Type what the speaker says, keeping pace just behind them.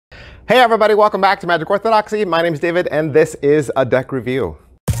Hey everybody, welcome back to Magic Orthodoxy. My name is David and this is a deck review.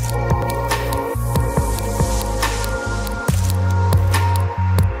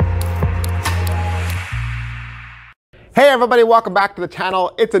 Hey everybody, welcome back to the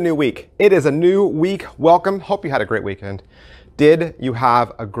channel. It's a new week. It is a new week. Welcome. Hope you had a great weekend. Did you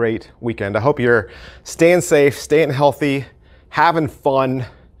have a great weekend? I hope you're staying safe, staying healthy, having fun,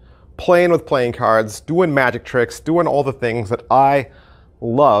 playing with playing cards, doing magic tricks, doing all the things that I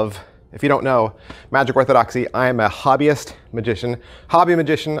love. If you don't know, Magic Orthodoxy, I am a hobbyist magician. Hobby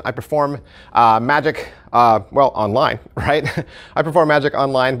magician, I perform magic, well, online, right? I perform magic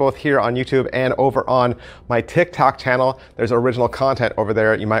online, both here on YouTube and over on my TikTok channel. There's original content over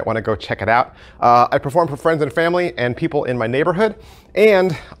there. You might want to go check it out. I perform for friends and family and people in my neighborhood.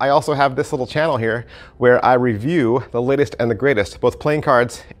 And I also have this little channel here where I review the latest and the greatest, both playing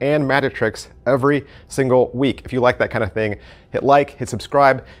cards and magic tricks every single week. If you like that kind of thing, hit like, hit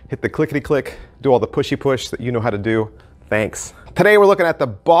subscribe, hit the clickety-click, do all the pushy-push that you know how to do. Thanks. Today we're looking at the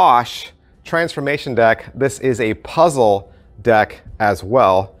Bosch transformation deck. This is a puzzle deck as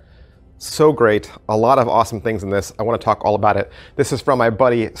well. So great. A lot of awesome things in this. I want to talk all about it. This is from my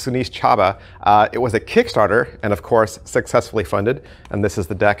buddy Sunish Chaba. It was a Kickstarter and of course successfully funded. And this is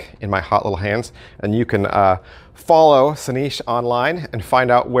the deck in my hot little hands. And you can follow Sunish online and find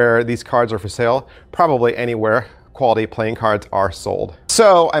out where these cards are for sale. Probably anywhere quality playing cards are sold.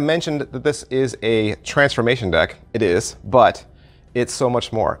 So I mentioned that this is a transformation deck. It is, but it's so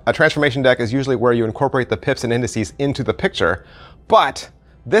much more. A transformation deck is usually where you incorporate the pips and indices into the picture, but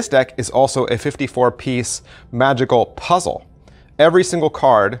this deck is also a 54-piece magical puzzle. Every single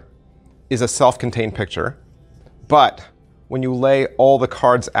card is a self-contained picture, but when you lay all the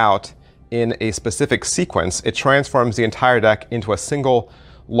cards out in a specific sequence, it transforms the entire deck into a single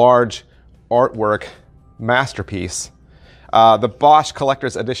large artwork masterpiece. The Bosch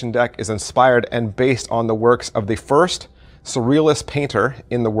Collector's Edition deck is inspired and based on the works of the first surrealist painter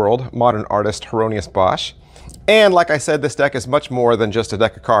in the world, modern artist Hieronymus Bosch. And like I said, this deck is much more than just a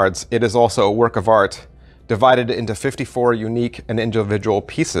deck of cards. It is also a work of art divided into 54 unique and individual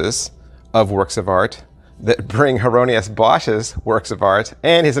pieces of works of art that bring Hieronymus Bosch's works of art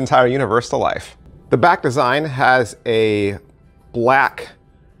and his entire universe to life. The back design has a black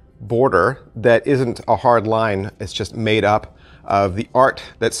border that isn't a hard line. It's just made up of the art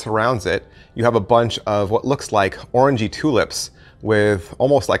that surrounds it. You have a bunch of what looks like orangey tulips with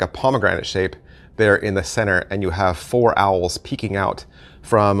almost like a pomegranate shape there in the center, and you have 4 owls peeking out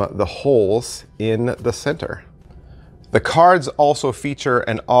from the holes in the center. The cards also feature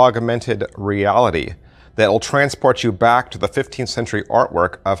an augmented reality that will transport you back to the 15th century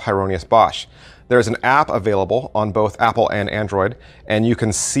artwork of Hieronymus Bosch. There's an app available on both Apple and Android, and you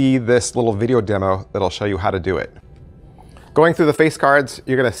can see this little video demo that'll show you how to do it. Going through the face cards,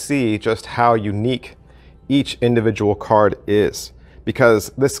 you're gonna see just how unique each individual card is,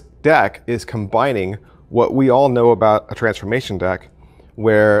 because this deck is combining what we all know about a transformation deck,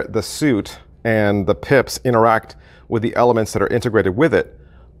 where the suit and the pips interact with the elements that are integrated with it,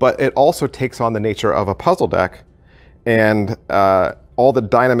 but it also takes on the nature of a puzzle deck, and all the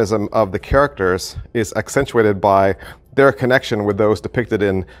dynamism of the characters is accentuated by their connection with those depicted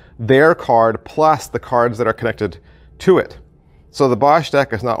in their card, plus the cards that are connected to it. So the Bosch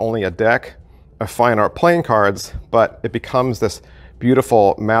deck is not only a deck of fine art playing cards, but it becomes this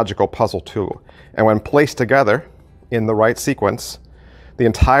beautiful magical puzzle too. And when placed together in the right sequence, the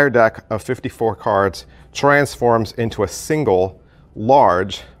entire deck of 54 cards transforms into a single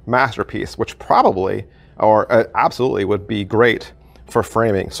large masterpiece, which probably or absolutely would be great for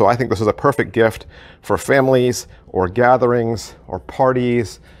framing. So I think this is a perfect gift for families or gatherings or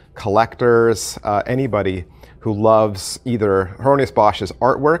parties, collectors, anybody who loves either Hieronymus Bosch's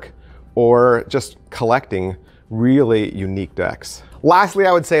artwork or just collecting really unique decks. Lastly,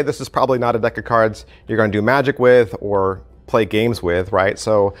 I would say this is probably not a deck of cards you're going to do magic with or play games with, right?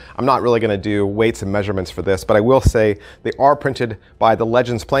 So I'm not really going to do weights and measurements for this, but I will say they are printed by the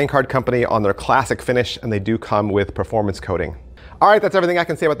Legends Playing Card Company on their classic finish, and they do come with performance coating. All right, that's everything I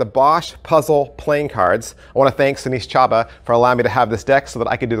can say about the Bosch puzzle playing cards. I want to thank Sunish Chaba for allowing me to have this deck so that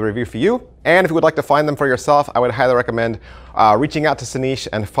I could do the review for you. And if you would like to find them for yourself, I would highly recommend reaching out to Sunish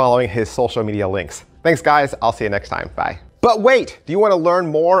and following his social media links. Thanks, guys. I'll see you next time. Bye. But wait, do you want to learn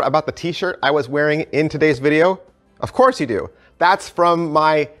more about the t-shirt I was wearing in today's video? Of course you do. That's from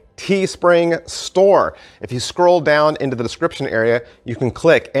my Teespring store. If you scroll down into the description area, you can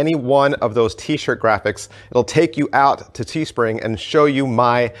click any one of those t-shirt graphics. It'll take you out to Teespring and show you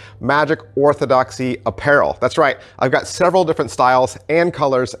my Magic Orthodoxy apparel. That's right, I've got several different styles and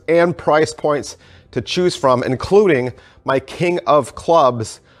colors and price points to choose from, including my King of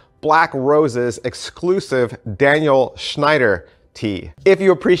Clubs Black Roses exclusive Daniel Schneider tea. If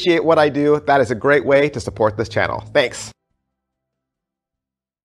you appreciate what I do, that is a great way to support this channel. Thanks.